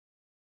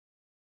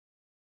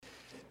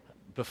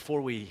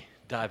Before we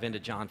dive into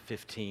John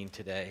 15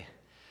 today,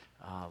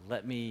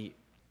 let me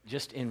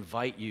just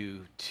invite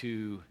you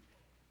to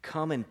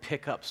come and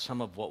pick up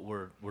some of what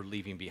we're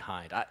leaving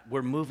behind.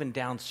 We're moving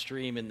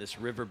downstream in this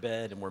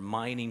riverbed, and we're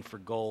mining for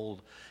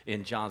gold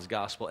in John's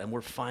gospel, and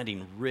we're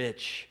finding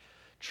rich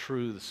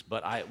truths,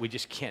 but we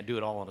just can't do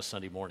it all on a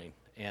Sunday morning.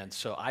 And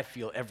so I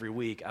feel every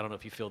week, I don't know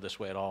if you feel this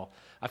way at all,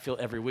 I feel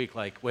every week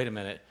like, wait a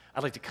minute,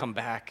 I'd like to come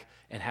back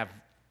and have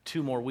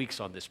 2 more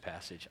weeks on this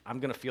passage. I'm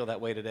going to feel that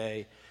way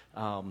today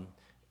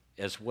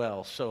as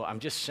well. So I'm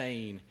just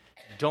saying,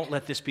 don't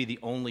let this be the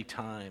only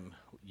time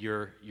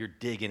you're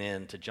digging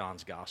into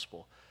John's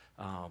gospel.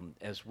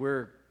 As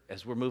we're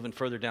moving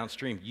further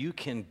downstream, you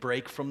can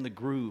break from the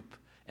group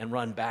and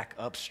run back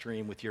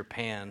upstream with your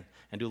pan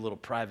and do a little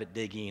private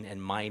digging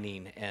and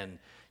mining, and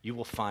you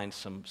will find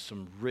some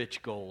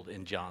rich gold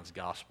in John's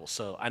gospel.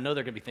 So I know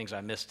there are going to be things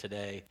I missed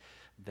today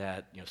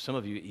that some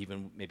of you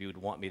even maybe would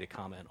want me to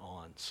comment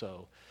on.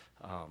 So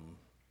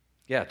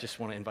just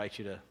want to invite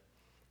you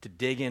to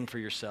dig in for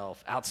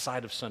yourself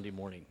outside of Sunday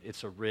morning.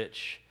 It's a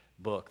rich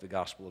book, the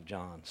Gospel of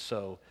John.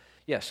 So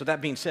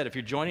that being said, if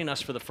you're joining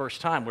us for the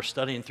first time, we're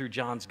studying through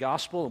John's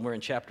Gospel, and we're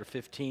in chapter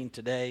 15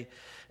 today,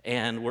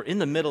 and we're in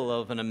the middle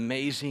of an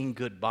amazing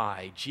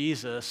goodbye.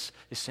 Jesus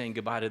is saying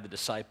goodbye to the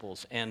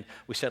disciples, and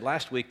we said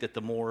last week that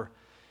the more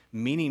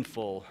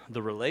meaningful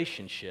the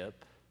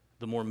relationship,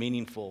 the more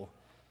meaningful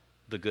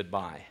the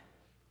goodbye.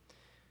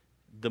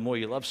 The more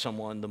you love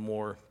someone, the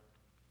more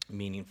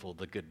meaningful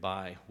the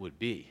goodbye would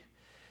be.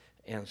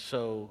 And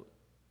so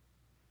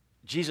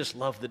Jesus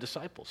loved the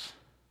disciples.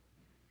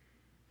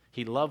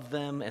 He loved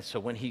them, and so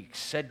when he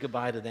said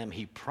goodbye to them,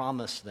 he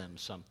promised them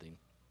something.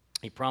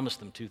 He promised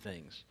them 2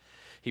 things.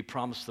 He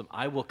promised them,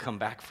 I will come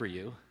back for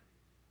you,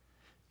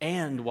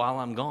 and while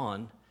I'm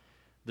gone,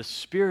 the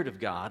Spirit of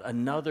God,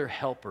 another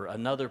helper,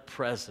 another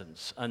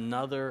presence,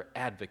 another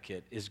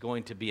advocate is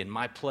going to be in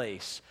my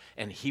place,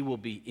 and he will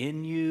be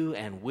in you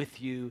and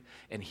with you,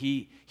 and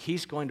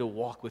he's going to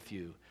walk with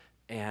you,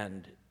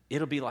 and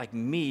it'll be like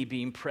me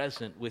being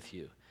present with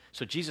you.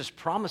 So Jesus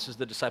promises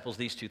the disciples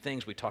these 2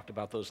 things. We talked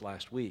about those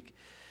last week.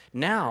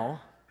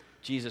 Now,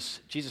 Jesus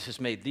has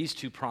made these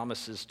 2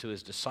 promises to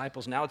his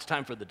disciples. Now it's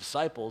time for the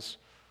disciples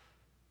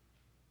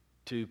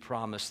to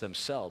promise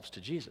themselves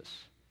to Jesus.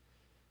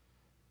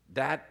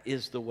 That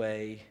is the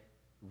way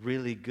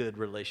really good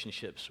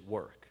relationships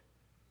work,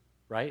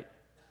 right?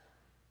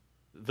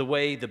 The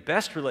way the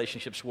best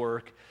relationships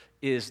work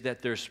is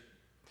that there's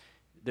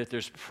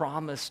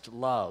promised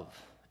love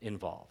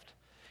involved.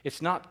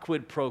 It's not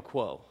quid pro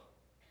quo.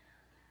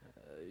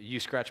 You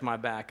scratch my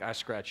back, I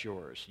scratch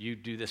yours. You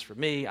do this for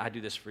me, I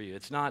do this for you.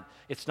 It's not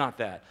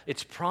that.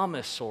 It's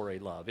promissory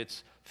love.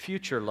 It's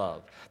future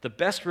love. The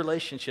best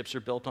relationships are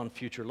built on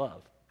future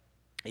love.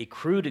 A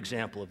crude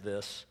example of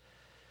this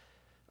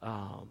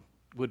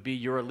would be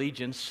your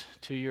allegiance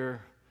to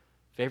your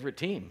favorite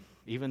team,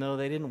 even though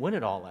they didn't win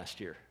it all last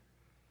year,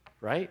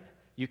 right?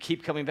 You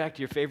keep coming back to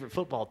your favorite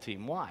football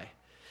team. Why?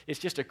 It's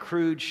just a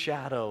crude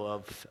shadow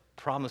of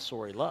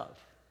promissory love.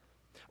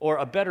 Or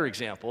a better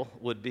example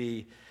would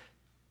be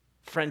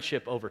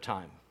friendship over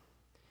time.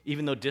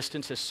 Even though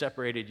distance has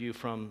separated you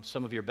from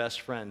some of your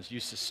best friends, you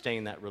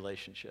sustain that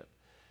relationship.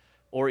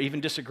 Or even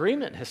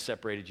disagreement has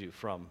separated you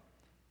from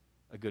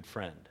a good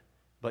friend,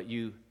 but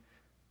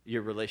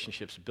your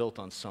relationship's built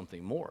on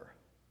something more.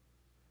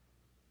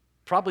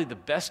 Probably the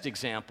best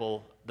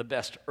example, the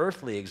best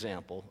earthly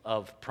example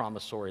of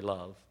promissory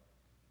love,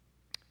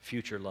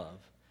 future love,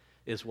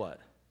 is what?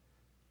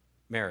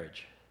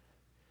 Marriage.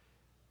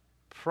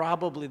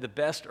 Probably the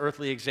best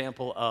earthly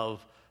example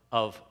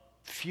of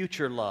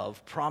future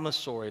love,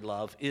 promissory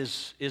love,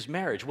 is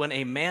marriage. When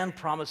a man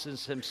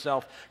promises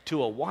himself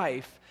to a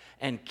wife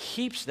and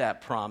keeps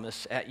that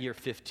promise at year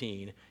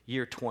 15,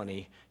 year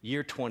 20,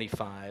 year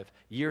 25,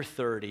 year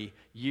 30,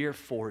 year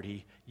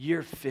 40,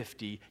 year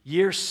 50,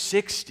 year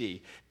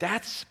 60,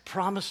 that's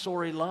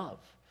promissory love.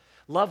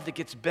 Love that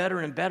gets better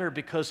and better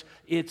because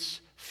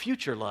it's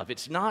future love.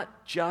 It's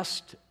not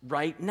just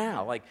right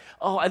now. Like,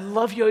 oh, I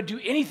love you, I'd do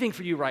anything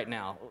for you right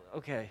now.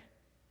 Okay.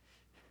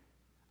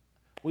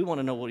 We want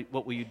to know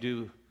what will you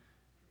do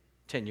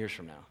 10 years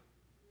from now,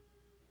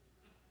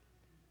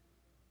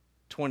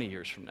 20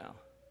 years from now.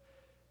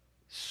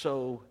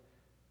 So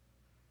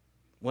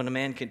when a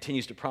man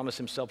continues to promise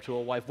himself to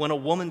a wife, when a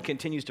woman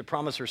continues to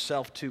promise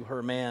herself to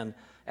her man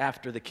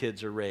after the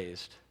kids are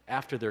raised,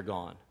 after they're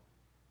gone,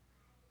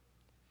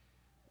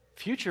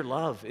 future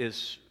love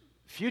is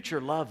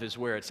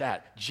where it's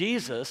at.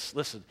 Jesus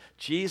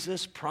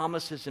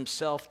promises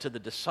himself to the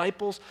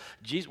disciples.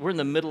 We're in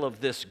the middle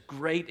of this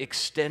great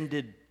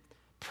extended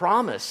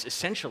promise,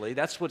 essentially.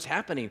 That's what's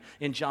happening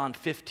in John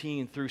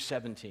 15 through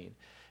 17,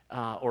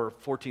 or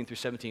 14 through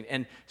 17.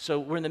 And so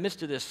we're in the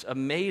midst of this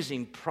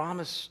amazing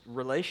promise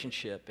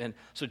relationship. And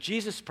so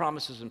Jesus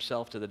promises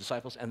himself to the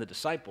disciples, and the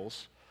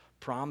disciples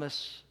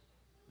promise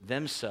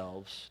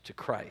themselves to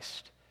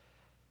Christ.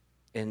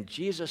 And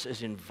Jesus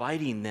is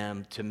inviting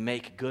them to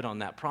make good on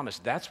that promise.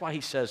 That's why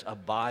he says,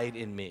 abide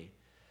in me.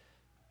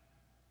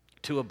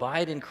 To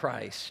abide in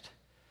Christ,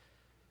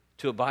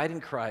 To abide in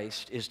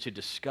Christ is to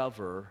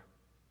discover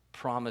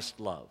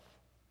promised love.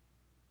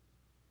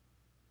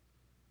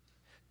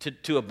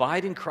 To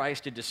abide in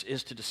Christ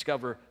is to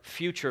discover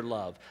future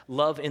love,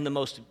 love in the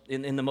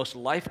most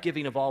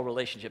life-giving of all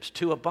relationships.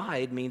 To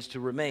abide means to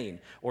remain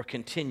or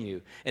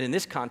continue. And in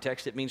this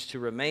context, it means to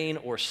remain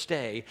or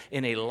stay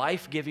in a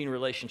life-giving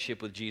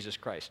relationship with Jesus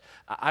Christ.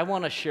 I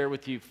want to share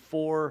with you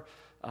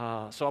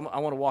I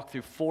want to walk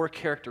through 4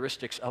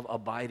 characteristics of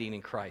abiding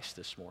in Christ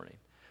this morning.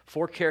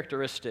 4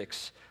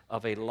 characteristics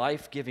of a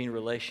life-giving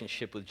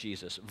relationship with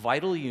Jesus: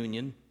 vital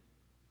union,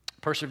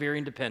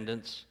 persevering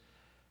dependence,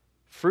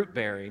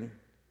 fruit-bearing,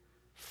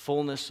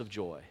 fullness of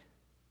joy.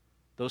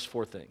 Those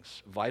 4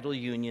 things: vital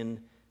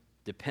union,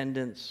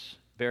 dependence,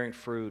 bearing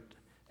fruit,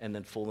 and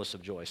then fullness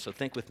of joy. So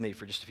think with me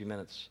for just a few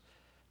minutes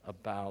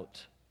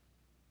about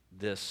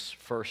this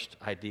first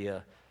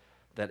idea,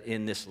 that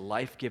in this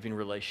life-giving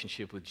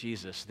relationship with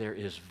Jesus, there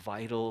is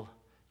vital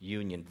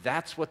union.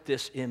 That's what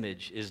this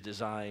image is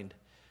designed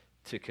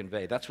to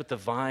convey. That's what the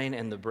vine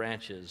and the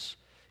branches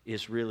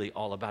is really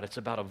all about. It's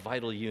about a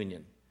vital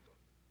union.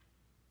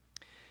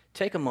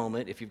 Take a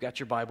moment, if you've got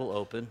your Bible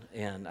open,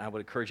 and I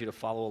would encourage you to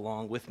follow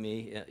along with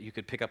me. You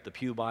could pick up the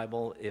Pew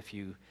Bible if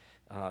you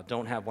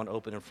don't have one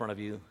open in front of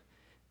you,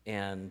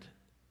 and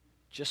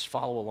just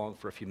follow along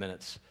for a few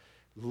minutes.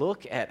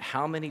 Look at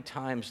how many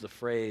times the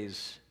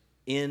phrase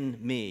 "in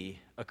me"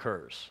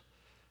 occurs.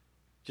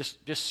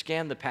 Just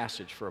scan the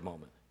passage for a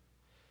moment.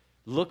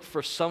 Look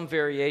for some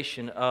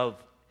variation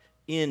of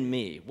 "in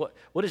me."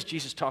 What is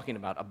Jesus talking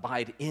about?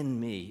 Abide in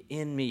me.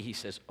 In me, he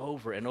says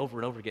over and over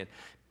and over again.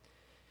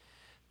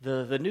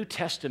 The New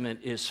Testament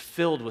is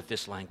filled with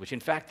this language.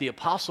 In fact, the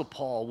Apostle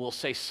Paul will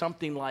say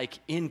something like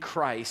 "in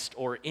Christ"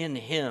 or "in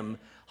him"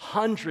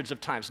 hundreds of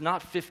times,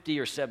 not 50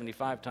 or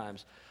 75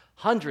 times,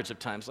 hundreds of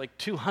times, like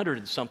 200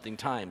 and something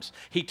times.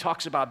 He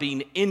talks about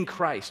being in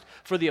Christ.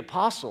 For the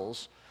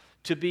apostles,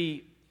 to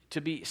be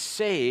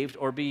saved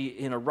or be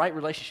in a right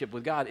relationship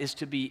with God is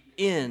to be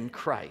in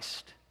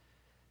Christ.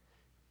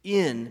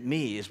 In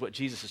me is what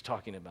Jesus is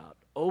talking about.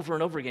 Over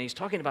and over again, he's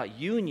talking about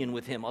union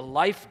with him, a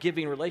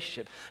life-giving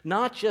relationship,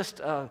 not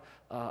just a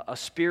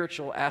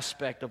spiritual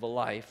aspect of a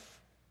life,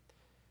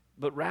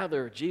 but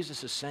rather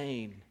Jesus is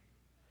saying,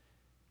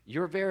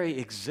 your very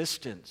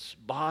existence,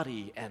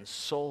 body and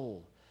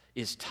soul,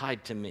 is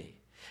tied to me.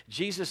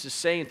 Jesus is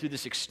saying through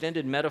this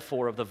extended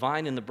metaphor of the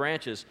vine and the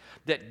branches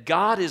that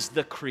God is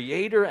the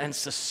creator and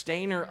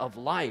sustainer of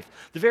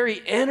life. The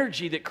very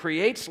energy that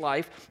creates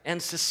life and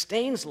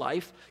sustains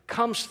life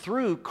comes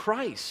through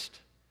Christ.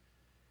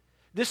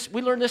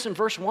 We learn this in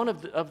verse 1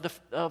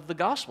 of the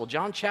gospel,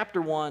 John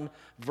chapter 1,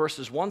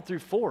 verses 1 through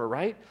 4,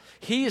 right?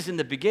 He is in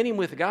the beginning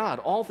with God.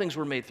 All things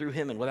were made through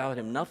him, and without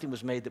him nothing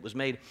was made that was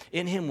made.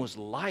 In him was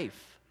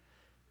life.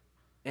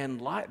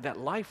 And that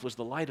life was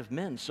the light of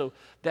men. So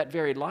that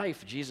very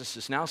life, Jesus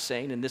is now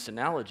saying in this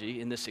analogy,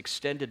 in this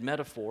extended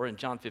metaphor in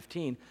John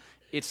 15,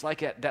 it's like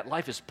that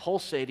life is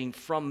pulsating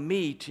from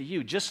me to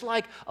you, just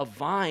like a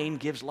vine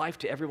gives life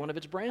to every one of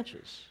its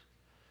branches.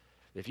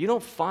 If you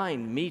don't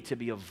find me to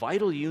be a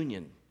vital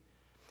union,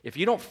 if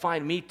you don't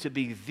find me to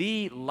be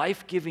the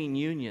life-giving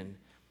union,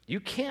 you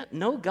can't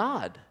know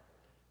God.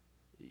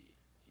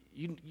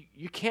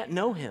 You can't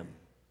know him.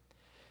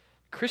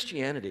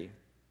 Christianity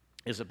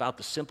is about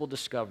the simple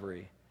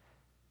discovery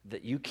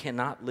that you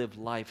cannot live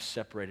life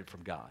separated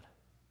from God.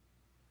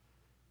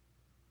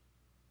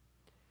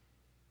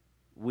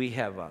 We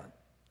have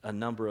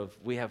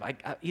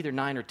either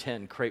 9 or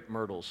 10 crepe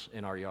myrtles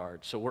in our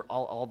yard, so we're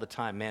all the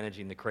time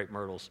managing the crepe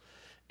myrtles,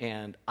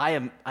 and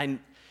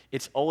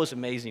it's always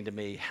amazing to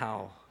me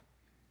how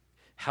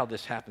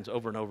this happens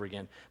over and over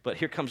again. But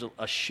here comes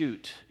a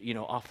shoot,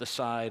 off the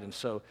side, and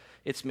so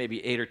it's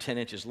maybe 8 or 10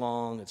 inches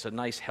long. It's a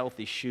nice,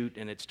 healthy shoot,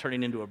 and it's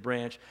turning into a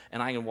branch,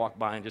 and I can walk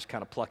by and just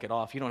kind of pluck it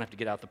off. You don't have to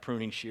get out the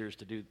pruning shears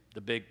to do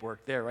the big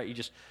work there, right? You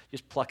just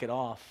pluck it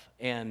off,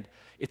 and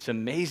it's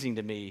amazing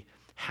to me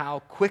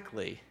how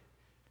quickly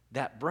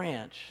that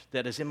branch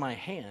that is in my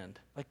hand,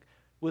 like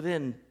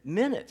within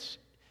minutes,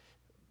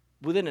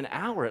 within an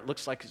hour, it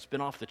looks like it's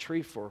been off the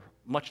tree for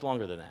much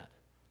longer than that.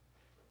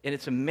 And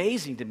it's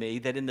amazing to me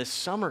that in the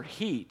summer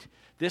heat,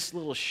 this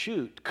little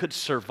shoot could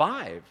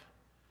survive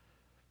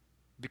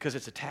because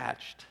it's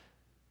attached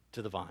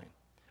to the vine,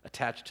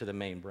 attached to the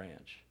main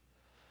branch.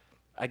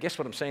 I guess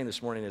what I'm saying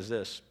this morning is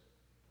this.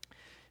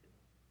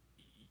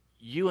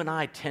 You and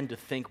I tend to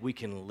think we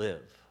can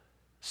live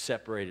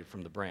separated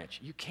from the branch.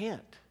 You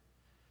can't.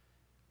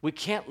 We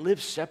can't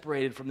live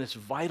separated from this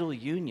vital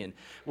union.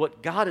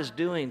 What God is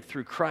doing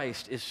through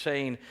Christ is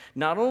saying,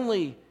 not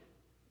only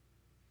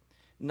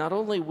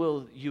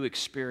will you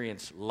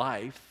experience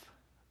life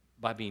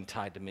by being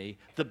tied to me,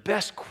 the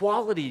best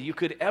quality you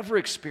could ever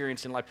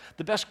experience in life,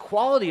 the best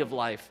quality of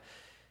life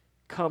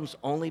comes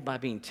only by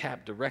being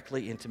tapped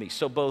directly into me.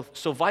 So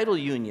vital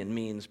union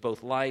means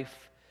both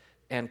life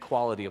and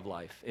quality of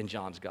life in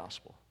John's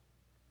gospel.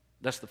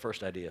 That's the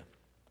first idea.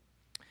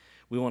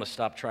 We want to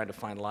stop trying to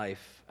find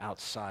life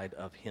outside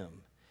of him.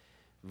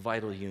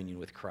 Vital union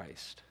with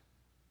Christ.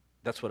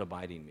 That's what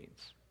abiding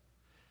means.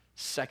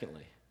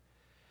 Secondly,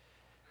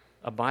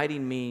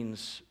 Abiding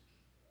means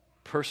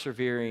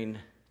persevering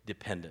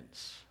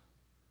dependence.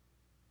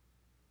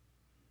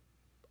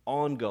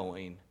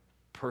 Ongoing,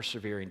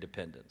 persevering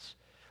dependence.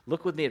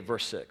 Look with me at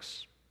verse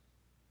 6.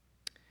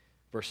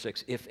 Verse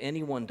 6, if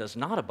anyone does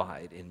not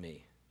abide in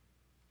me,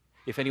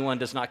 if anyone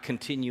does not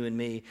continue in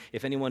me,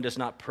 if anyone does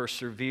not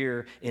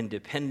persevere in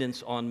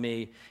dependence on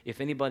me,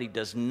 if anybody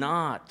does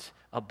not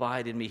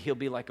abide in me, he'll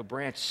be like a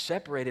branch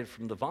separated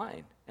from the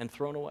vine and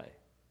thrown away.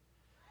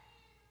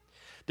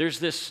 There's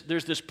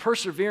this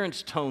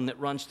perseverance tone that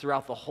runs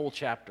throughout the whole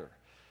chapter.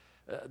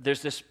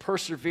 There's this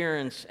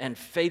perseverance and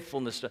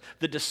faithfulness.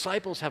 The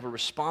disciples have a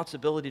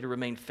responsibility to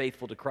remain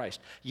faithful to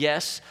Christ.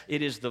 Yes,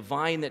 it is the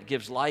vine that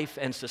gives life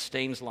and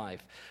sustains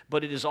life,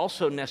 but it is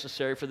also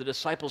necessary for the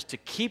disciples to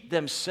keep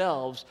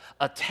themselves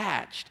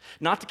attached,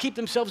 not to keep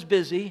themselves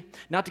busy,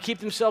 not to keep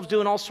themselves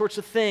doing all sorts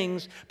of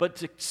things, but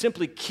to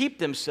simply keep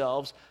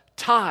themselves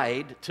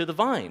tied to the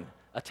vine,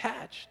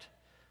 attached.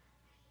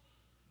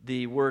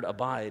 The word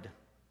abide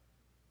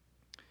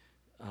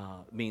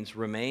means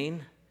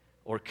remain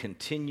or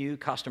continue.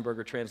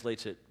 Kostenberger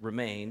translates it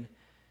remain.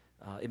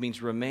 It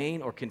means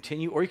remain or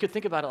continue, or you could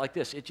think about it like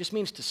this. It just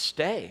means to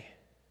stay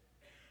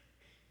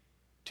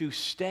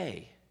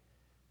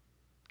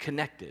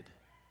connected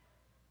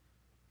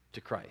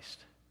to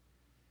Christ.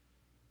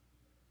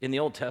 In the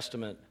Old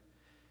Testament,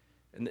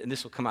 and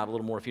this will come out a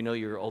little more if you know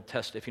your Old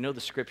Testament, if you know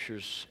the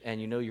Scriptures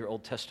and you know your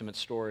Old Testament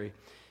story,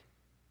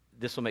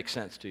 this will make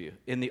sense to you.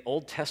 In the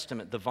Old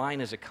Testament, the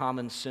vine is a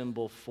common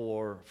symbol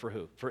for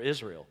who? For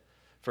Israel,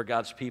 for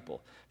God's people,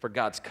 for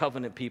God's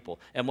covenant people.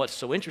 And what's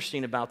so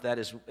interesting about that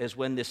is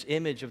when this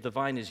image of the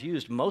vine is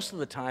used, most of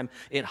the time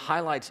it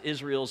highlights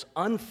Israel's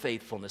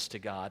unfaithfulness to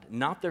God,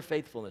 not their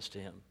faithfulness to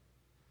Him.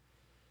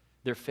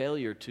 Their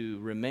failure to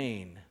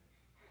remain,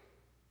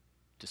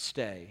 to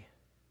stay,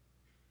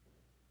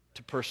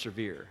 to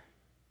persevere.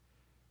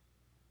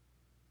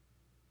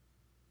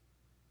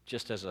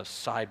 Just as a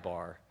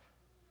sidebar,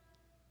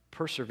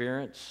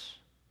 perseverance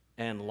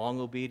and long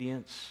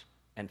obedience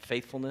and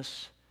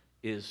faithfulness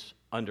is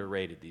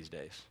underrated these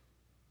days.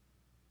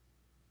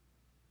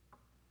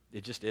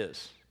 It just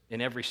is, in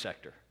every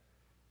sector.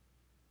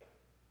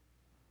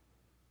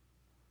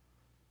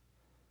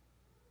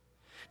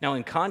 Now,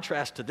 in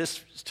contrast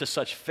to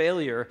such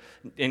failure,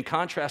 in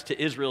contrast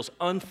to Israel's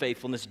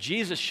unfaithfulness,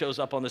 Jesus shows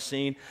up on the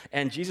scene,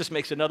 and Jesus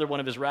makes another one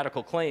of his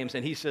radical claims,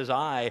 and he says,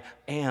 I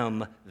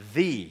am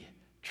the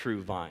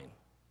true vine.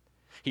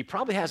 He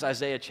probably has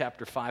Isaiah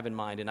chapter 5 in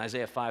mind. In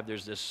Isaiah 5,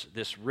 there's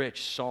this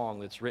rich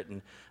song that's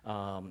written.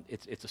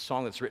 It's a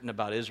song that's written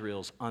about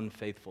Israel's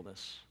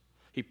unfaithfulness.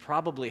 He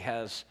probably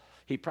has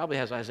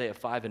Isaiah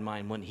 5 in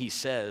mind when he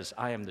says,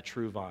 I am the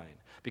true vine.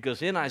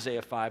 Because in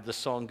Isaiah 5, the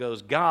song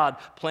goes, God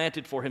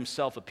planted for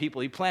himself a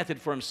people. He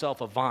planted for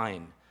himself a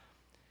vine.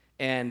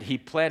 And he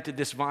planted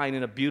this vine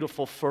in a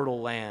beautiful,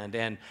 fertile land.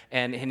 And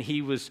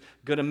he was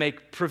going to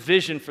make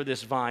provision for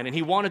this vine. And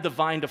he wanted the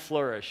vine to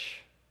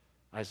flourish,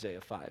 Isaiah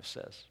 5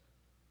 says.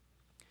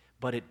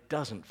 But it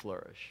doesn't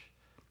flourish.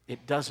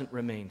 It doesn't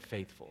remain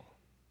faithful.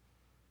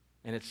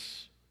 And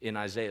it's, in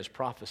Isaiah's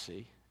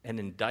prophecy, an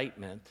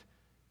indictment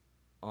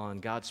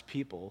on God's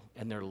people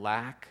and their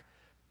lack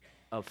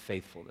of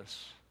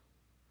faithfulness.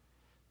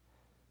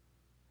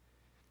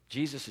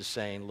 Jesus is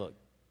saying, look,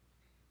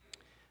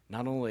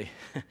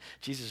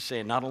 Jesus is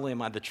saying, not only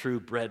am I the true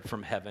bread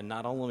from heaven,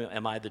 not only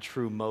am I the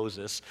true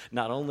Moses,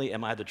 not only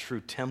am I the true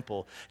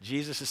temple,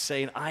 Jesus is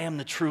saying, I am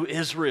the true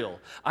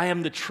Israel. I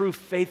am the true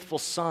faithful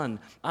son.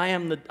 I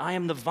am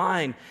the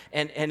vine.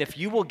 And if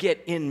you will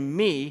get in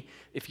me,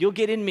 if you'll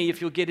get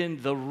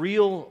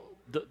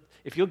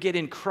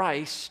in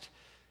Christ,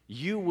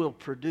 you will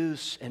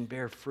produce and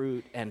bear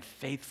fruit, and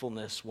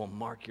faithfulness will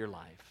mark your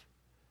life.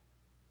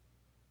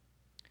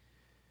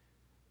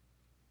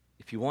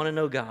 If you want to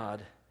know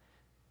God,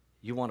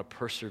 you want to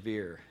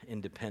persevere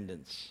in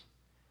dependence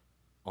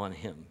on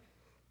Him.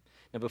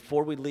 Now,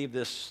 before we leave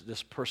this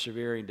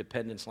persevering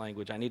dependence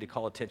language, I need to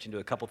call attention to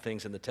a couple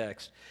things in the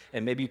text,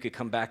 and maybe you could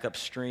come back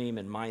upstream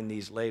and mine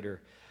these later.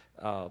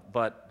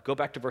 But go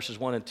back to verses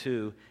 1 and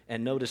 2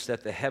 and notice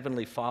that the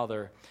Heavenly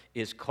Father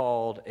is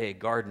called a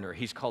gardener.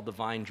 He's called the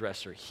vine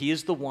dresser. He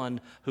is the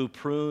one who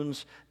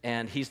prunes,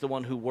 and He's the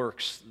one who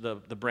works the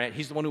branch.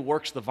 He's the one who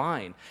works the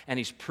vine, and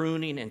He's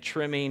pruning and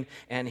trimming,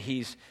 and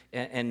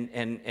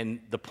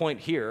the point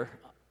here,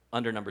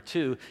 under number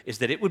 2, is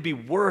that it would be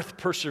worth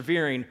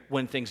persevering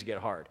when things get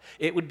hard.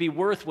 It would be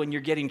worth when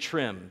you're getting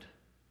trimmed.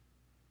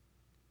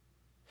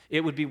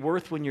 It would be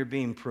worth when you're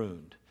being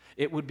pruned.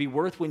 It would be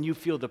worth when you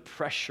feel the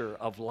pressure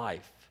of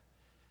life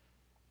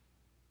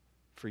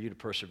for you to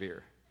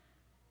persevere.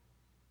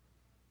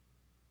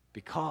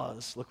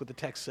 Because, look what the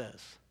text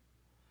says.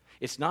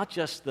 It's not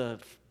just the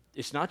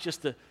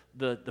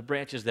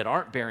branches that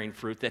aren't bearing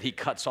fruit that He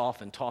cuts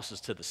off and tosses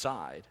to the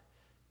side.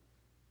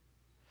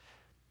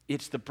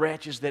 It's the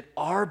branches that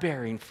are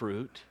bearing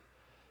fruit.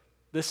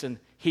 Listen,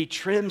 He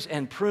trims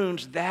and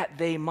prunes that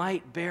they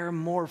might bear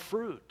more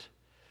fruit.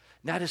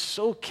 That is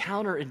so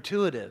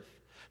counterintuitive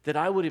that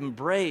I would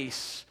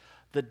embrace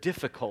the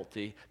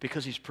difficulty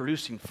because he's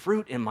producing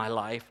fruit in my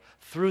life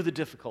through the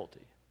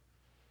difficulty.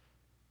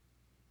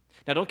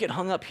 Now, don't get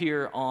hung up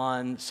here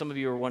on, some of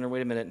you are wondering,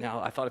 wait a minute now,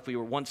 I thought if we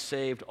were once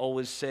saved,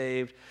 always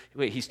saved.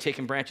 Wait, he's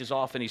taking branches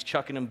off and he's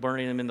chucking them,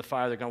 burning them in the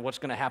fire. They're going, what's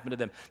going to happen to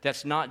them?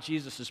 That's not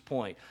Jesus'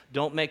 point.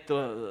 Don't make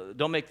the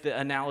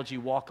analogy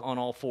walk on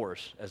all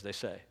fours, as they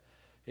say.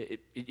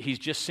 He's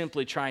just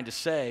simply trying to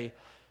say,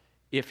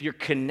 if you're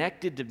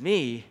connected to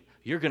me,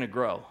 you're going to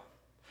grow.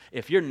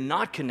 If you're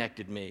not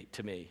connected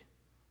to me,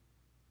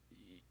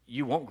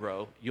 you won't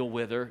grow, you'll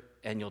wither,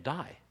 and you'll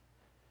die.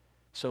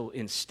 So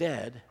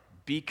instead,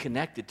 be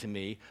connected to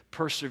me,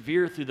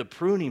 persevere through the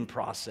pruning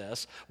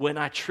process. When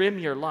I trim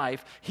your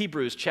life,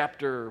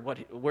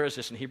 where is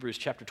this in Hebrews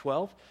chapter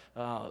 12?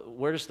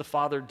 Where does the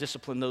Father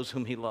discipline those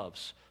whom he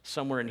loves?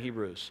 Somewhere in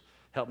Hebrews.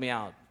 Help me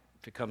out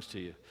if it comes to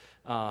you.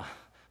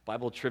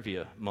 Bible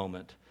trivia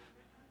moment.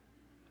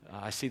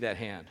 I see that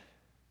hand.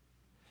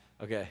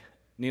 Okay.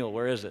 Neil,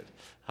 where is it?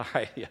 All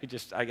right,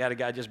 I got a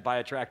guy just buy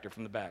a tractor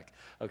from the back.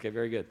 Okay,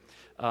 very good.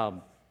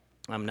 I'm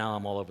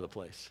all over the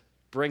place.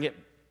 Bring it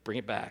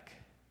back.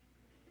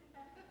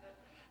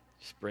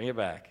 Just bring it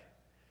back.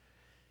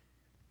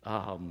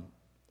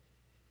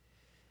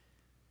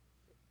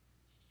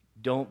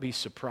 Don't be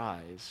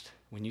surprised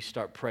when you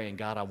start praying,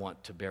 God, I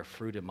want to bear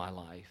fruit in my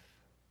life,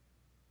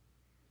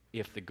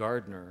 if the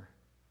gardener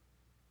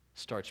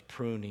starts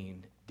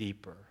pruning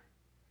deeper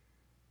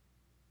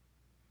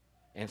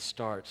and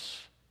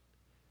starts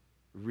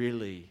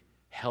really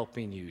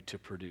helping you to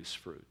produce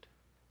fruit.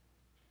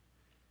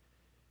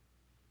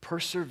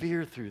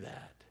 Persevere through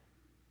that.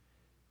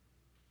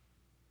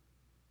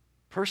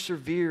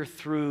 Persevere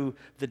through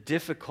the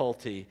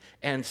difficulty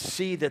and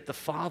see that the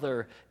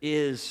Father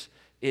is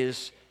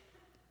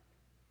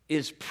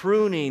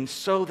pruning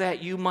so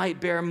that you might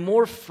bear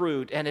more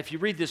fruit. And if you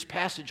read this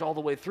passage all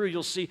the way through,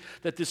 you'll see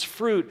that this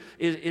fruit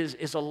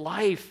is a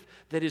life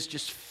that is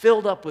just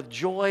filled up with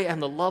joy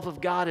and the love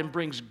of God and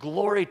brings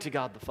glory to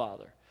God the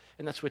Father.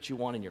 And that's what you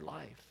want in your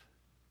life.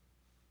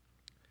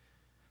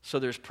 So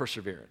there's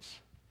perseverance.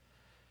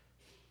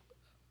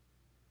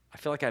 I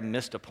feel like I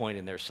missed a point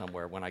in there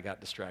somewhere when I got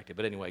distracted.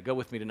 But anyway, go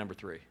with me to number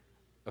 3.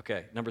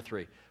 Okay, number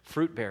 3,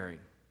 fruit bearing.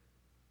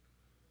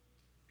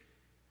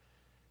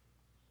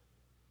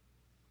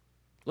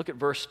 Look at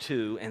verse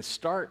 2 and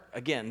start,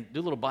 again,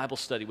 do a little Bible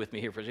study with me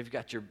here.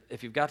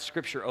 If you've got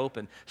Scripture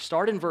open,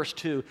 start in verse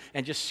 2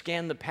 and just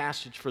scan the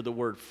passage for the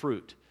word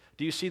fruit.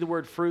 Do you see the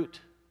word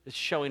fruit? It's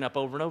showing up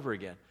over and over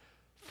again.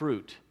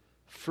 Fruit,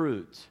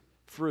 fruit,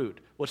 fruit.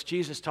 What's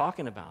Jesus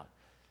talking about?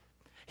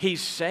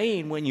 He's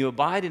saying when you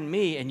abide in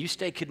me and you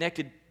stay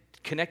connected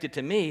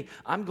to me,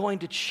 I'm going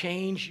to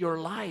change your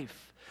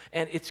life.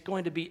 And it's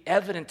going to be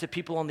evident to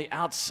people on the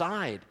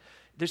outside.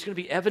 There's going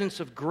to be evidence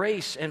of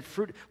grace and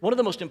fruit. One of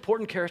the most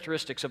important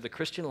characteristics of the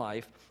Christian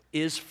life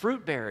is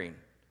fruit bearing.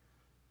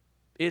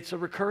 It's a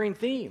recurring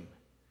theme.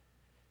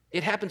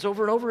 It happens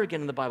over and over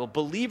again in the Bible.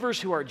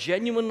 Believers who are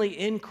genuinely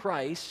in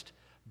Christ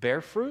bear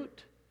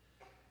fruit.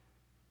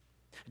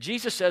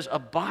 Jesus says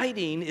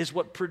abiding is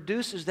what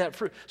produces that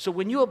fruit. So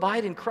when you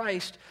abide in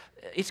Christ,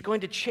 it's going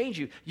to change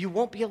you. You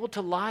won't be able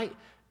to lie.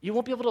 You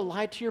won't be able to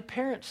lie to your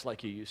parents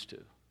like you used to.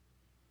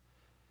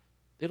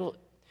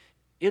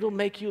 It'll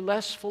make you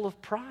less full of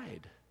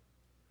pride.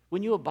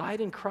 When you abide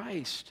in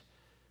Christ,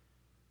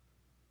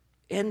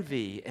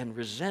 envy and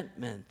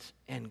resentment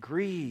and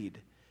greed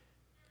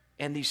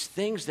and these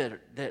things that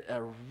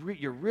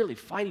you're really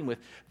fighting with,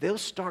 they'll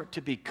start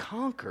to be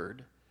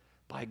conquered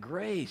by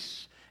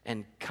grace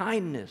and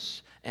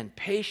kindness and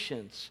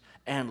patience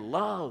and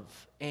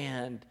love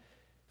and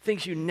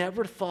things you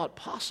never thought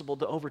possible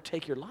to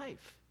overtake your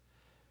life.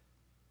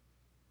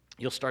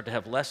 You'll start to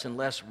have less and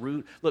less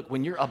root. Look,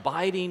 when you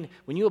abide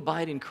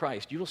in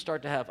Christ, you will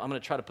start to have, I'm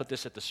going to try to put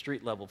this at the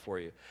street level for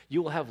you.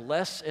 You will have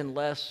less and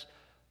less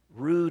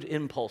rude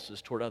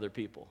impulses toward other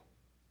people.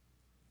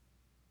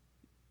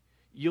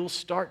 You'll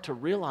start to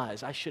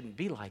realize I shouldn't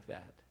be like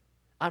that.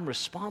 I'm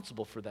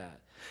responsible for that.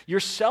 Your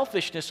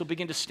selfishness will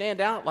begin to stand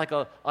out like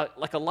a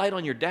light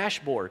on your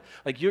dashboard.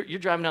 Like you're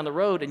driving down the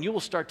road and you will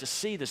start to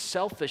see the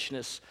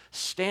selfishness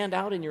stand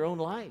out in your own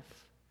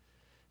life.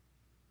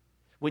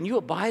 When you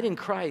abide in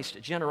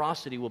Christ,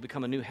 generosity will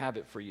become a new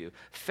habit for you.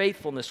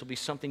 Faithfulness will be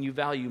something you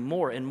value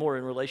more and more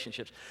in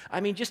relationships. I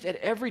mean, just at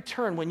every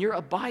turn, when you're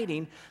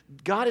abiding,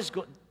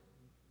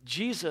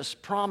 Jesus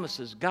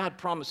promises, God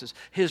promises,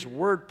 His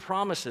Word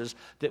promises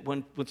that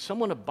when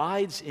someone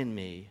abides in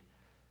me,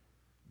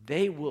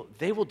 they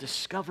will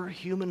discover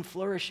human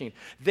flourishing.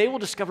 They will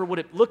discover what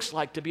it looks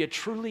like to be a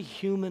truly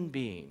human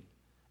being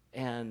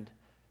and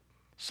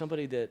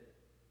somebody that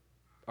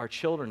our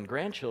children and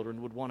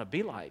grandchildren would want to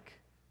be like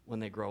when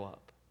they grow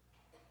up.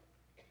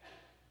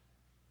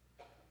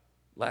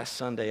 Last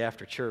Sunday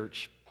after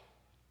church,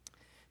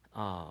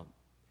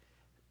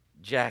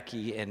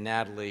 Jackie and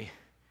Natalie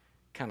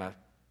kind of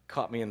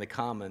caught me in the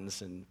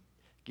commons, and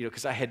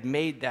because I had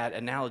made that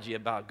analogy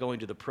about going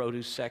to the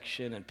produce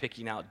section and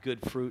picking out good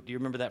fruit. Do you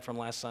remember that from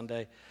last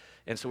Sunday?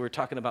 And so we were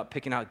talking about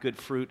picking out good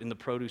fruit in the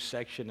produce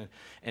section,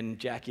 and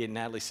Jackie and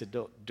Natalie said,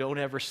 don't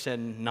ever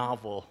send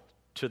Novel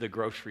to the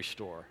grocery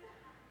store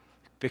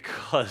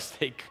because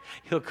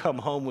he'll come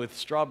home with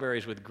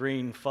strawberries with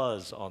green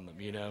fuzz on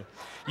them, you know.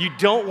 You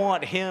don't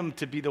want him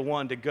to be the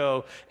one to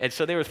go. And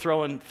so they were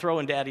throwing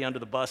Daddy under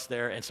the bus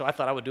there, and so I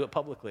thought I would do it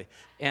publicly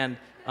and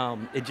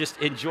just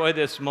enjoy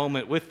this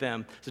moment with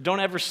them. So don't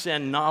ever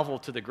send Novel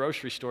to the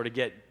grocery store to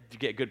get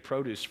good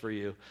produce for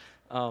you.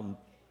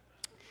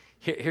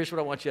 Here's what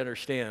I want you to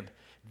understand.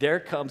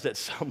 There comes at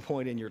some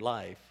point in your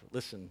life,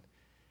 listen,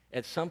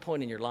 at some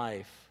point in your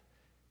life,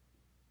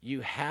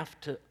 you have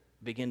to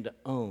begin to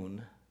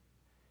own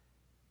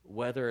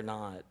whether or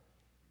not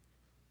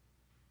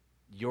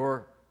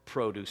your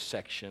produce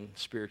section,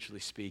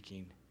 spiritually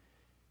speaking,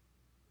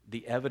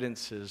 the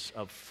evidences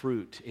of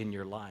fruit in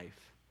your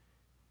life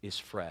is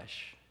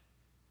fresh,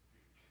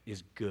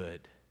 is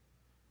good,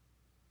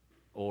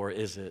 or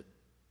is it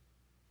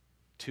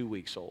 2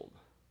 weeks old,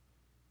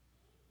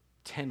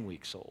 10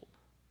 weeks old?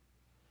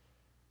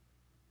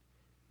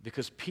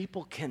 Because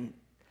people can,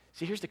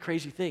 see, here's the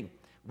crazy thing.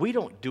 We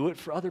don't do it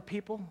for other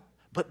people,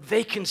 but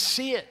they can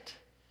see it.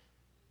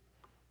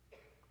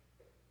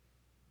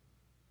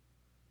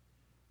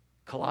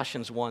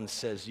 Colossians 1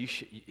 says you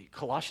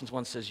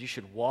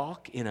should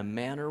walk in a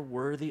manner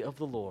worthy of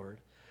the Lord,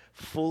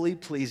 fully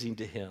pleasing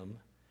to him,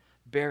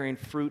 bearing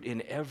fruit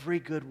in every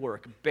good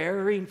work,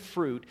 bearing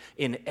fruit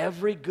in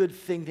every good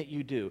thing that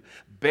you do,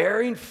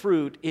 bearing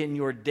fruit in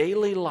your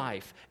daily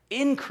life,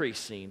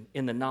 increasing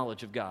in the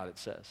knowledge of God, it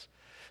says.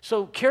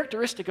 So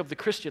characteristic of the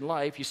Christian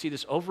life, you see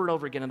this over and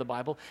over again in the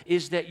Bible,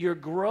 is that you're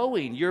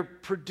growing, you're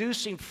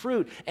producing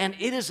fruit, and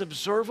it is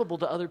observable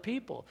to other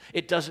people.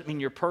 It doesn't mean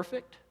you're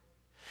perfect.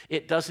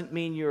 It doesn't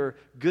mean you're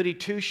goody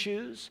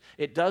two-shoes.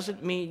 It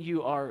doesn't mean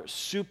you are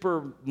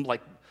super,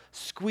 like,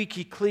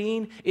 squeaky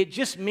clean. It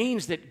just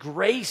means that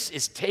grace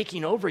is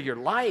taking over your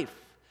life,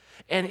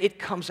 and it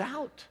comes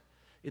out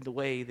in the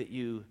way that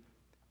you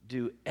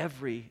do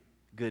every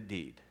good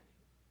deed,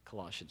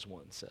 Colossians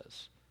 1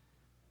 says.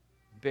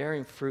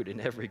 Bearing fruit in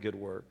every good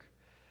work.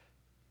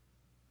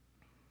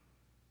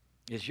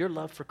 Is your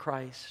love for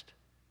Christ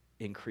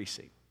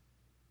increasing?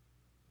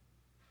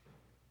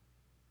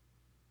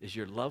 Is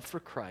your love for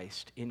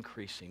Christ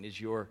increasing?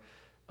 Is your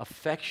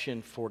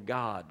affection for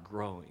God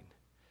growing?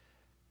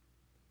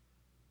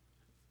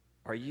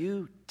 Are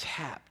you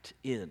tapped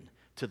in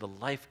to the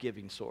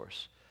life-giving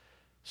source?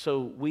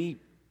 So we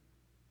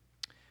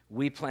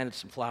planted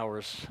some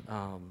flowers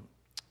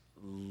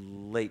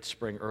late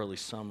spring, early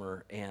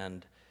summer,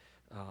 and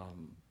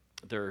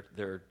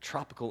they're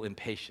tropical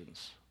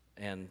impatiens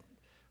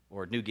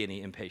or New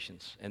Guinea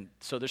impatiens. And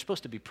so they're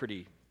supposed to be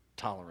pretty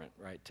tolerant,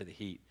 right, to the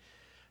heat.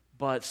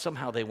 But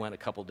somehow they went a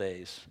couple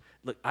days.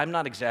 Look, I'm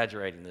not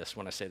exaggerating this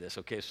when I say this,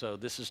 okay? So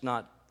this is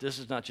not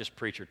just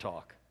preacher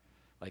talk.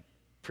 Like,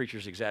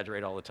 preachers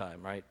exaggerate all the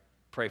time, right?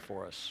 Pray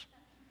for us.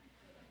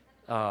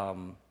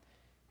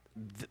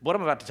 What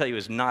I'm about to tell you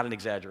is not an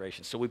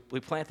exaggeration. So we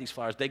plant these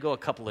flowers. They go a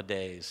couple of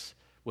days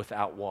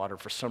without water.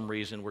 For some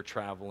reason, we're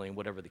traveling,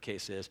 whatever the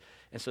case is.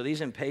 And so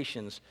these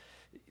impatiens,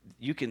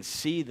 you can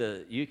see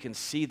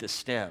the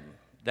stem.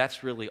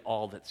 That's really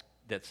all that's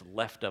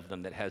left of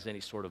them that has any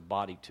sort of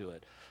body to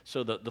it.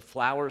 So the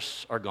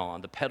flowers are gone,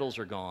 the petals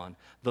are gone,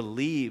 the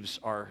leaves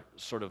are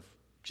sort of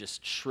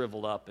just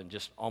shriveled up and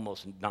just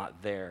almost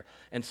not there.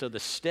 And so the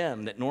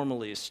stem that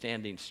normally is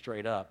standing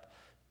straight up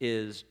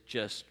is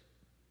just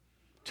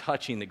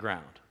touching the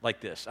ground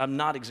like this. I'm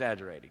not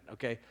exaggerating,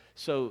 okay?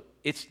 So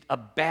it's a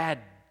bad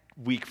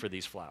week for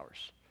these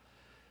flowers.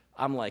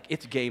 I'm like,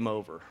 it's game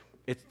over.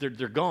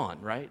 They're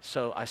gone, right?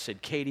 So I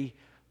said, Katie,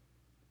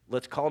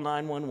 let's call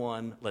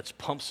 911, let's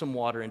pump some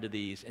water into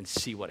these and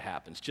see what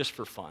happens, just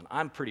for fun.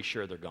 I'm pretty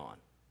sure they're gone.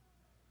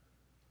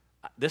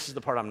 This is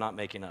the part I'm not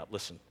making up.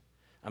 Listen,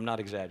 I'm not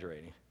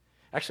exaggerating.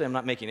 Actually, I'm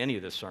not making any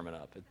of this sermon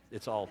up.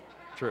 It's all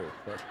true.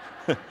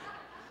 But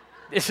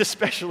it's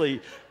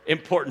especially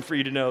important for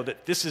you to know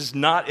that this is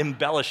not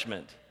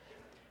embellishment.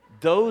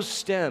 Those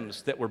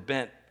stems that were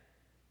bent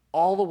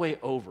all the way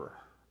over,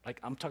 like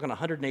I'm talking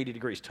 180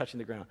 degrees, touching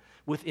the ground,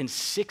 within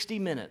 60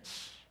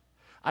 minutes,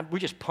 we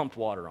just pumped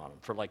water on them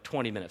for like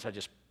 20 minutes. I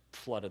just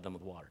flooded them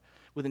with water.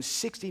 Within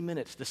 60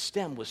 minutes, the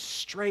stem was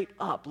straight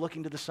up,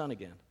 looking to the sun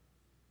again.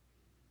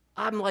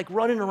 I'm like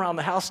running around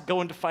the house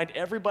going to find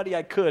everybody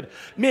I could.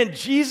 Man,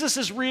 Jesus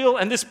is real,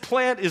 and this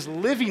plant is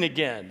living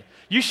again.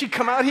 You should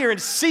come out here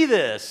and see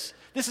this.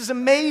 This is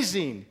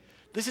amazing.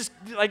 This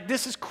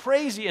is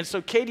crazy. And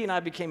so Katie and I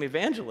became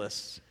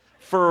evangelists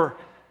for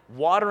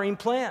watering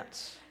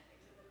plants.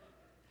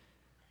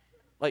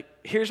 Like,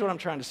 here's what I'm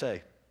trying to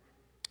say.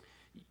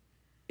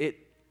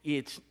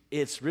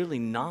 It's really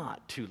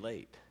not too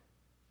late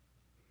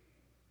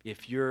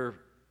if you're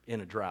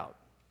in a drought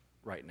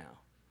right now.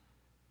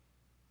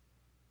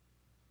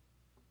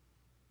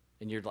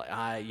 And you're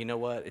like, you know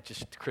what?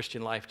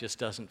 Christian life just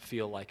doesn't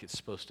feel like it's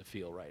supposed to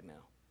feel right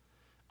now.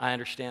 I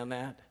understand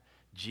that.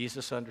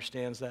 Jesus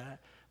understands that.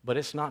 But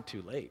it's not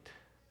too late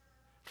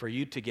for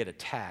you to get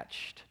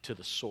attached to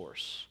the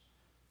source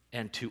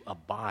and to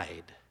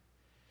abide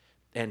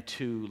and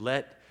to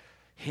let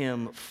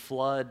him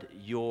flood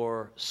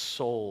your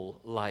soul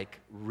like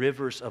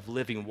rivers of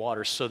living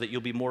water so that you'll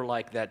be more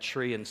like that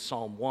tree in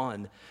Psalm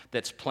 1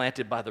 that's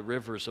planted by the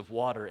rivers of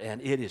water and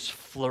it is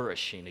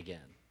flourishing again.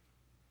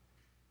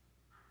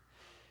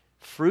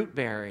 Fruit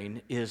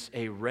bearing is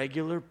a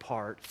regular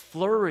part,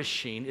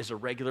 flourishing is a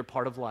regular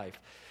part of life.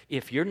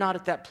 If you're not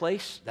at that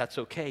place, that's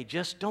okay.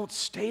 Just don't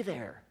stay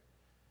there.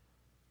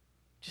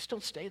 Just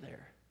don't stay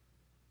there.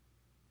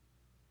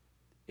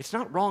 It's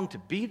not wrong to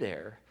be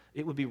there.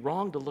 It would be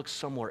wrong to look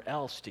somewhere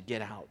else to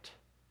get out.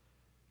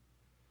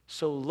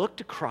 So look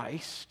to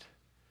Christ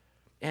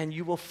and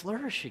you will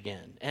flourish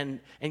again and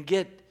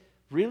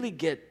really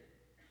get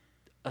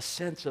a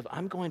sense of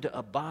I'm going to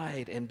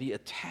abide and be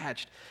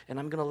attached and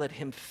I'm going to let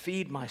him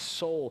feed my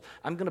soul.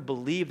 I'm going to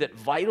believe that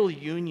vital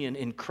union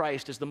in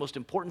Christ is the most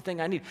important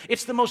thing I need.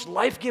 It's the most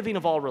life-giving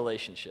of all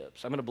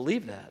relationships. I'm going to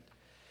believe that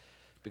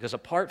because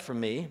apart from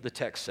me, the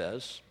text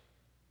says,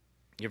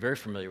 you're very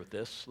familiar with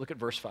this. Look at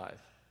verse 5.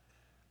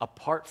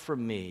 Apart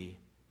from me,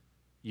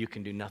 you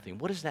can do nothing.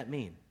 What does that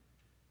mean?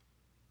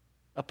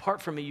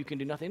 Apart from me, you can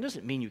do nothing. It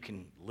doesn't mean you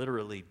can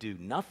literally do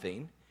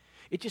nothing.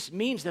 It just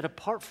means that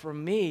apart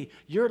from me,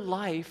 your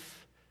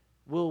life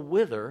will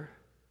wither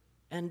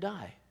and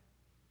die.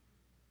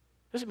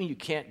 It doesn't mean you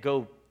can't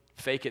go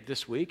fake it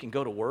this week and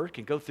go to work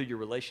and go through your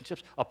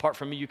relationships. Apart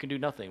from me, you can do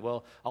nothing.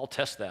 Well, I'll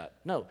test that.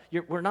 No,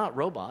 we're not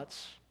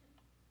robots.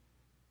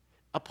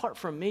 Apart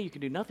from me, you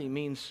can do nothing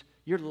means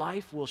your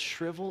life will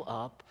shrivel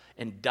up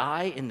and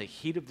die in the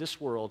heat of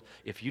this world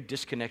if you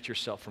disconnect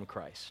yourself from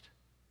Christ.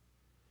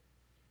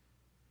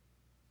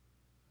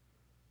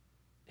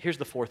 Here's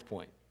the fourth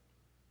point.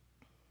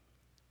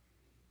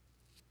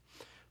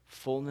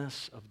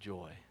 Fullness of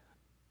joy.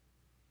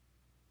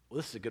 Well,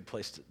 this is a good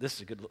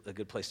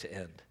place to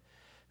end.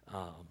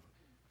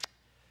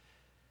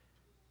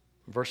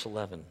 Verse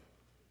 11.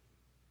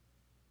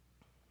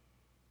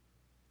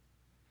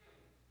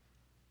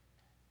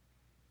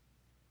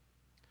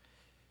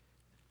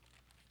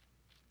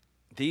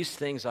 These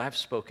things I've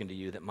spoken to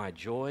you, that my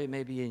joy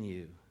may be in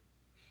you,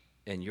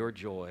 and your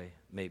joy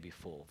may be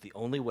full. The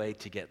only way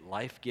to get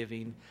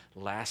life-giving,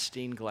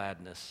 lasting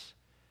gladness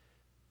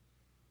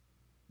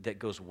that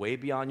goes way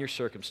beyond your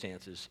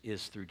circumstances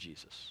is through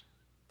Jesus.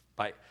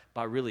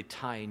 By really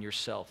tying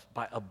yourself,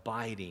 by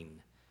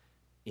abiding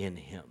in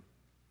him.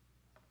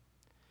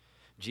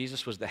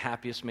 Jesus was the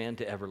happiest man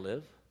to ever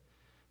live.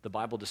 The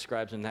Bible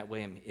describes him that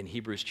way in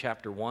Hebrews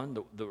chapter 1.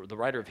 The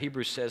writer of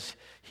Hebrews says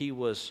he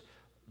was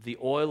the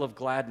oil of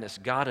gladness.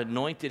 God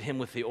anointed him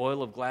with the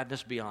oil of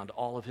gladness beyond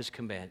all of his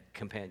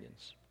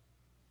companions,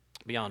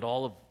 beyond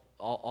all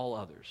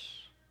others.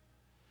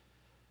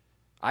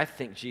 I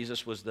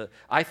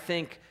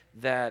think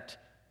that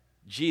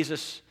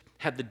Jesus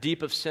had the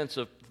deepest sense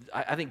of,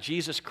 I think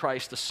Jesus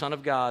Christ, the Son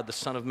of God, the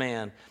Son of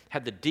Man,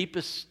 had the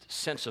deepest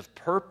sense of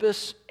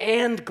purpose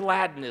and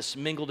gladness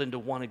mingled into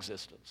one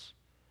existence.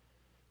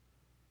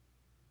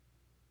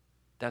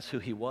 That's who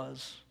he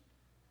was.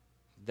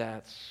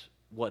 That's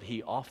what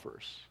he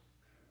offers.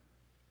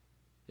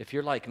 If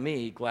you're like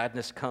me,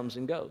 gladness comes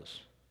and goes.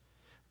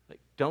 Like,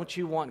 don't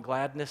you want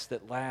gladness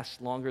that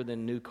lasts longer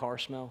than new car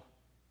smell?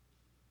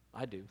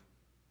 I do.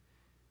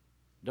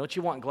 Don't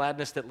you want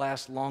gladness that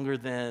lasts longer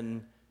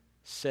than,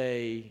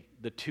 say,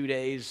 the 2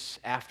 days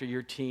after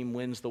your team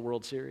wins the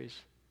World Series?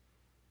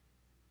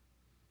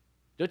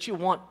 Don't you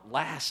want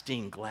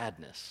lasting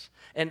gladness?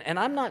 And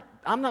I'm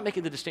not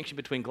making the distinction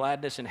between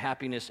gladness and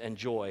happiness and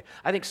joy.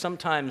 I think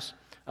sometimes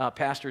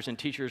pastors and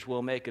teachers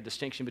will make a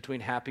distinction between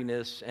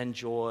happiness and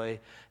joy,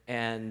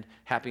 and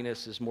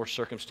happiness is more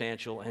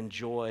circumstantial and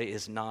joy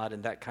is not,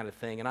 and that kind of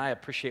thing. And I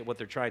appreciate what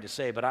they're trying to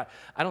say, but I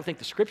don't think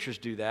the scriptures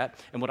do that.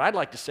 And what I'd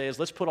like to say is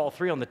let's put all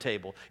three on the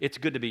table. It's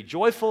good to be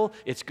joyful,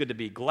 it's good to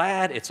be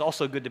glad, it's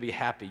also good to be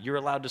happy. You're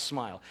allowed to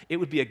smile. It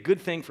would be a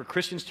good thing for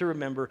Christians to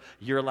remember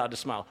you're allowed to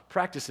smile.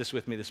 Practice this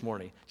with me this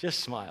morning. Just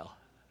smile.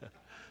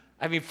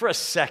 I mean, for a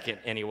second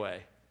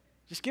anyway.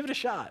 Just give it a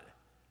shot.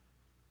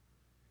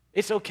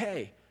 It's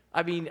okay.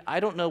 I mean, I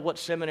don't know what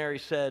seminary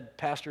said,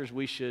 pastors,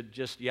 we should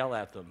just yell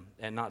at them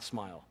and not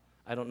smile.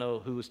 I don't know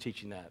who was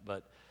teaching that,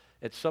 but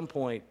at some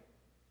point,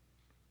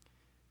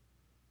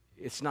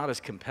 it's not as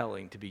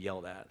compelling to be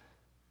yelled at.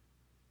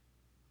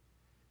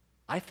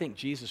 I think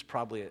Jesus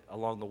probably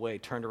along the way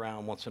turned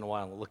around once in a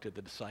while and looked at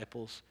the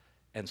disciples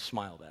and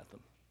smiled at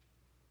them.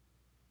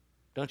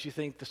 Don't you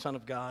think the Son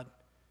of God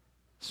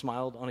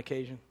smiled on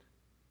occasion?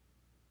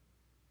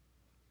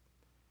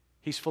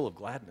 He's full of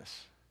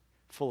gladness,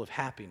 full of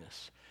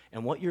happiness.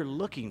 And what you're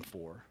looking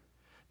for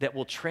that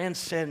will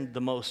transcend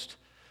the most,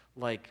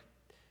 like,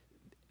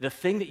 the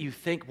thing that you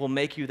think will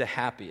make you the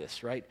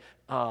happiest, right?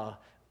 The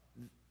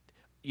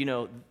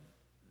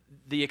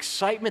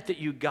excitement that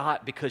you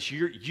got because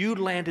you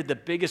landed the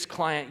biggest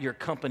client your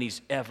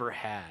company's ever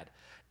had.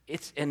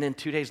 And then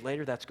 2 days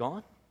later, that's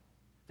gone.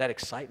 That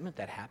excitement,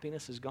 that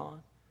happiness is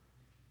gone.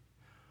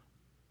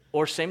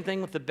 Or same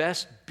thing with the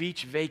best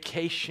beach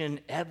vacation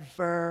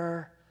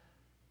ever.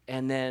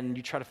 And then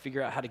you try to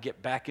figure out how to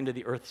get back into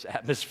the Earth's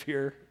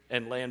atmosphere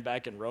and land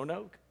back in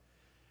Roanoke.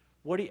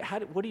 what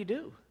do you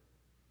do?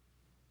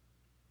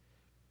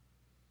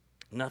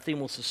 Nothing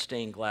will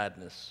sustain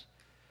gladness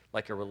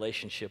like a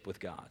relationship with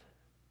God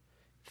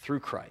through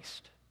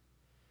Christ.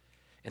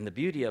 And the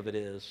beauty of it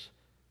is,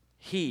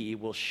 He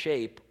will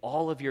shape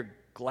all of your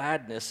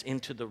gladness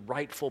into the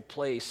rightful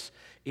place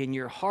in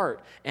your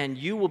heart. And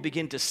you will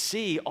begin to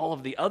see all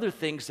of the other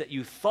things that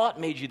you thought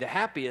made you the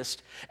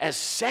happiest as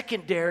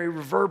secondary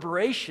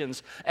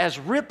reverberations, as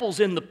ripples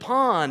in the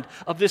pond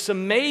of this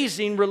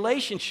amazing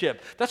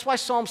relationship. That's why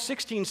Psalm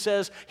 16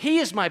 says, He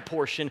is my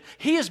portion,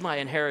 He is my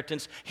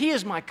inheritance, He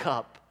is my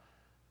cup.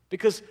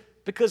 Because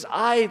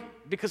I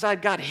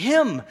got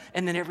Him,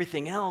 and then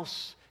everything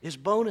else is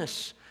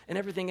bonus. And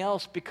everything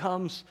else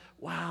becomes,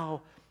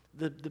 wow,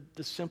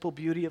 the simple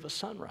beauty of a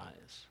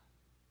sunrise.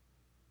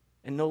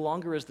 And no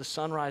longer is the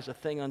sunrise a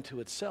thing unto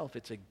itself.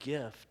 It's a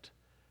gift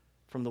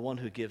from the one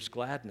who gives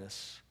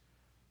gladness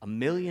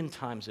 1,000,000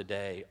 times a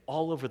day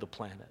all over the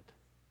planet.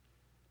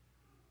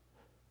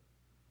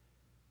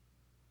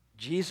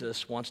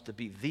 Jesus wants to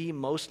be the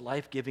most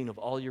life-giving of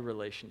all your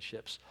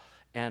relationships.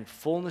 And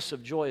fullness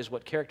of joy is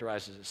what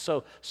characterizes it.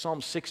 So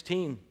Psalm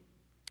 16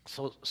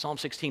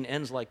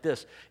 ends like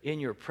this. In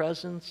your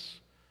presence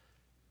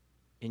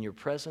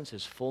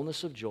is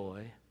fullness of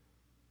joy.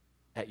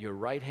 At your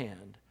right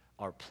hand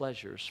are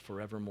pleasures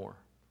forevermore.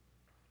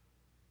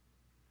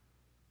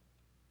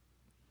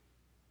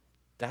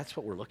 That's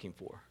what we're looking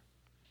for.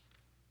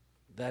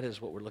 That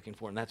is what we're looking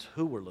for, and that's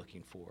who we're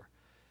looking for.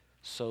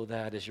 So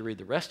that as you read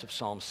the rest of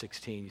Psalm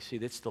 16, you see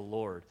that it's the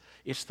Lord.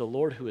 It's the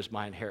Lord who is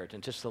my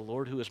inheritance. It's the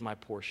Lord who is my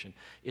portion.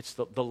 It's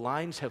the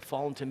lines have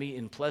fallen to me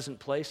in pleasant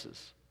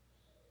places.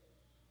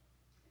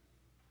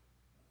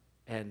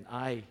 And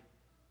I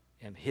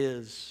am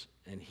His,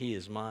 and He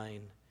is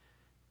mine.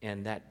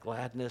 And that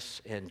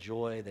gladness and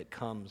joy that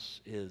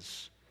comes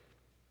is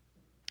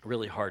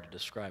really hard to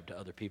describe to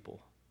other people.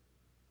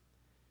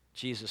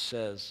 Jesus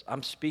says,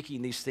 I'm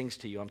speaking these things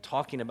to you. I'm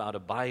talking about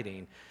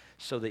abiding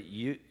so that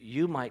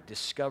you might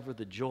discover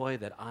the joy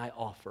that I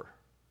offer.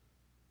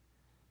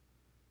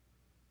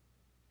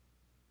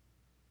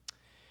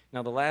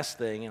 Now, the last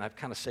thing, and I've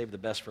kind of saved the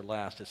best for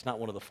last, it's not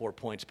one of the 4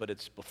 points, but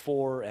it's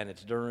before, and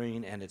it's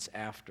during, and it's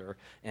after,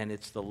 and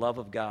it's the love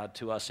of God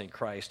to us in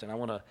Christ. And I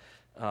want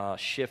to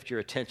shift your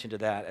attention to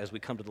that as we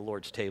come to the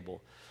Lord's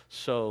table.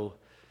 So,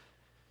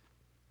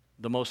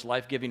 the most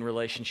life-giving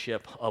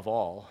relationship of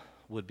all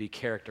would be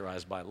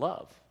characterized by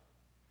love.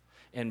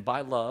 And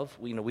by love,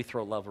 we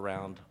throw love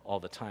around all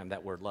the time,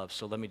 that word love.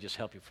 So let me just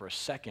help you for a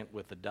second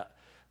with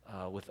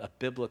a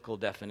biblical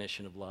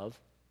definition of love.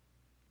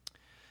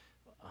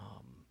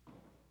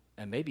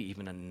 And maybe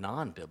even a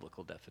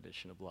non-biblical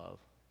definition of love,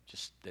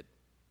 just that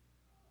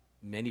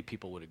many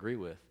people would agree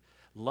with.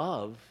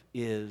 Love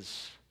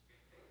is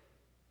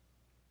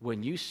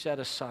when you set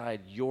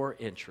aside your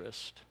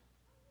interest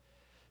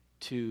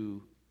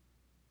to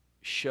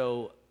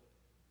show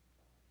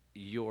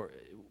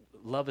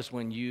love is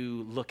when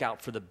you look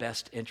out for the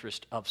best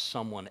interest of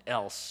someone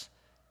else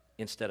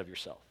instead of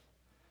yourself.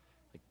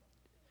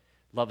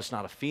 Love is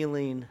not a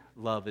feeling.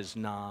 Love is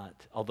not,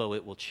 although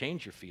it will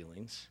change your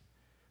feelings,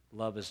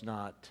 love is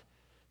not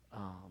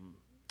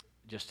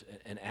just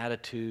an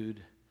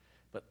attitude,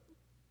 but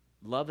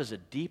love is a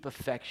deep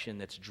affection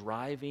that's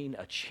driving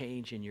a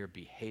change in your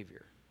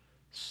behavior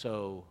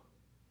so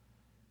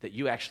that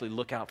you actually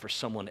look out for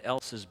someone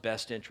else's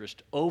best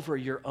interest over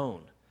your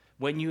own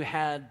when you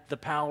had the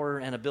power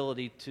and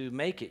ability to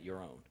make it your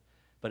own,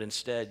 but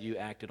instead you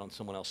acted on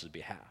someone else's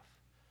behalf.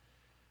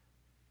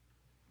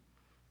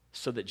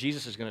 So that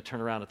Jesus is going to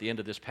turn around at the end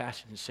of this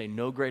passage and say,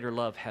 no greater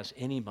love has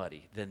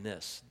anybody than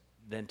this,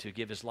 than to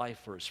give his life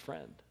for his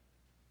friend.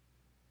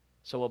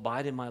 So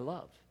abide in my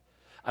love.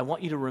 I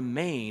want you to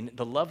remain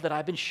the love that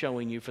I've been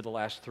showing you for the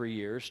last 3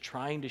 years,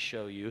 trying to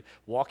show you,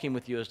 walking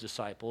with you as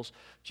disciples.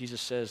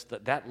 Jesus says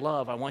that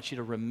love, I want you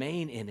to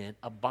remain in it,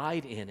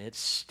 abide in it,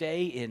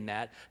 stay in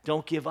that.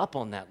 Don't give up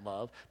on that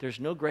love. There's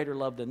no greater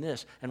love than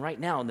this. And right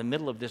now, in the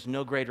middle of this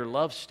no greater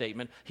love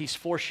statement, he's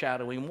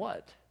foreshadowing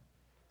what?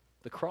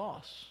 The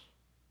cross,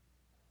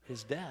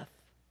 his death.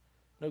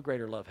 No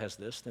greater love has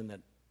this than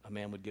that a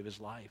man would give his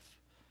life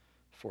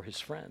for his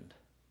friend.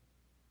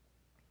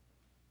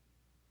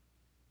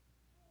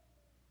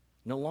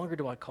 No longer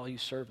do I call you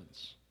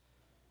servants,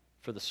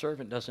 for the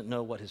servant doesn't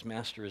know what his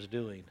master is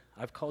doing.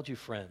 I've called you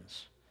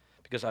friends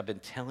because I've been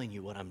telling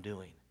you what I'm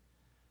doing.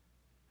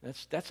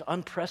 That's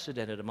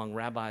unprecedented among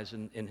rabbis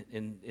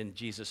in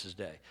Jesus'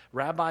 day.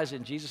 Rabbis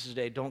in Jesus'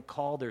 day don't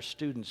call their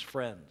students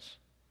friends.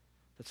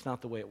 That's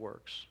not the way it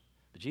works,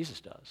 but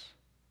Jesus does.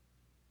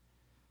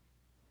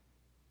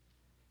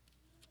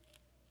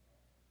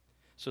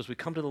 So as we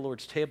come to the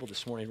Lord's table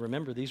this morning,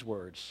 remember these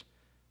words.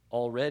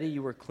 Already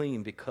you are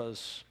clean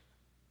because...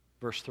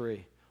 Verse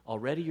 3,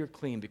 already you're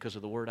clean because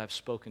of the word I've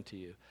spoken to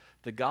you.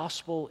 The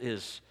gospel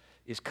is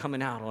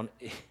coming out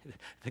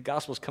the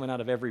gospel is coming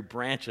out of every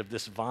branch of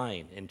this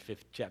vine in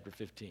chapter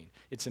 15.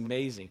 It's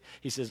amazing.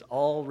 He says,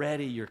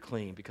 already you're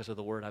clean because of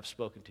the word I've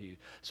spoken to you.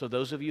 So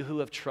those of you who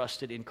have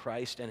trusted in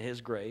Christ and his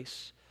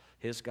grace,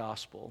 his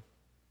gospel,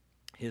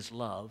 his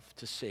love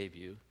to save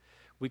you,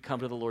 We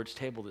come to the Lord's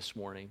table this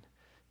morning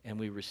and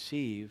we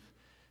receive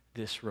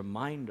this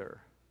reminder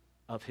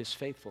of his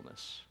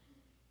faithfulness,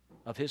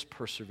 of his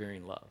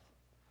persevering love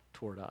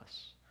toward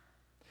us.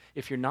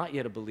 If you're not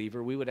yet a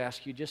believer, we would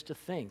ask you just to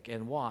think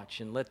and watch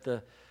and let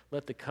the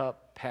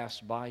cup pass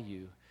by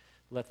you,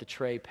 let the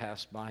tray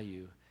pass by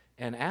you,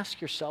 and ask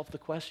yourself the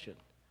question,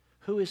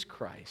 who is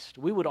Christ?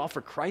 We would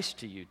offer Christ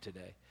to you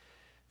today,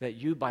 that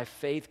you by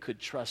faith could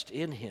trust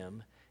in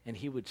him and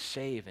he would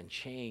save and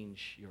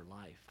change your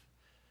life.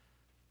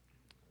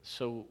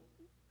 So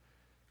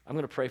I'm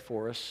going to pray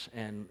for us,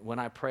 and when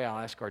I pray, I'll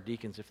ask our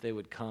deacons if they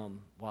would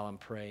come while I'm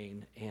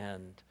praying,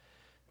 and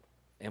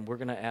we're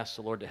going to ask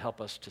the Lord to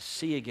help us to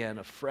see again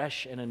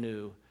afresh and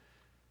anew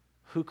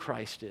who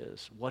Christ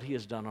is, what he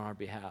has done on our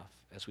behalf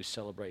as we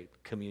celebrate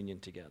communion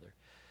together.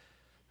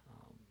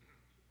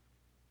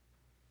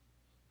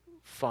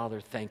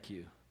 Father, thank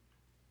you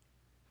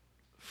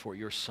for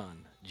your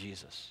Son,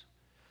 Jesus.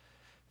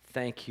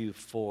 Thank you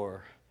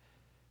for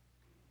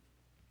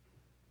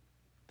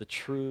the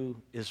true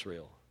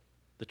Israel,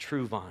 the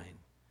true vine.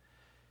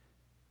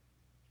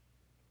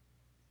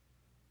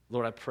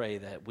 Lord, I pray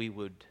that we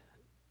would,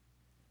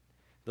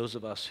 those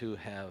of us who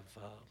have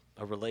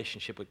a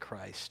relationship with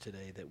Christ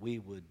today, that we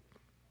would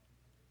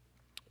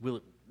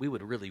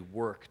really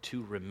work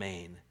to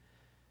remain.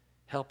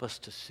 Help us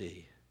to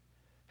see.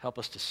 Help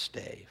us to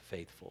stay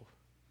faithful.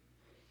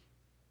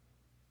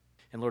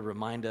 And Lord,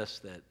 remind us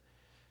that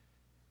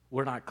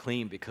we're not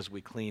clean because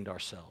we cleaned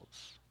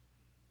ourselves.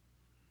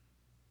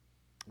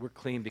 We're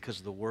clean because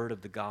of the word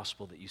of the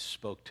gospel that you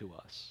spoke to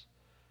us.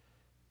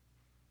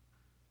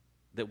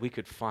 That we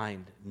could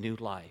find new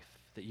life,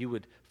 that you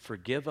would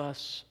forgive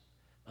us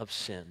of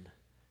sin.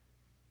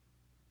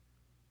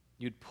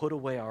 You'd put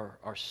away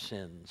our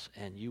sins,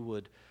 and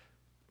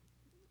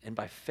and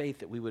by faith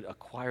that we would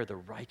acquire the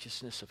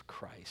righteousness of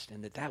Christ,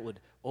 and that would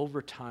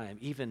over time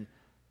even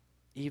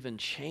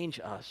change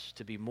us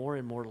to be more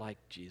and more like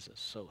Jesus.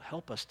 So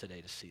help us today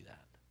to see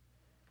that.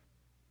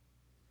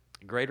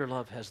 Greater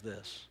love has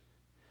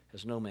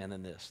no man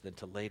than this, than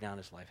to lay down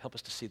his life. Help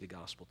us to see the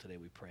gospel today,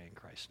 we pray in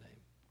Christ's name.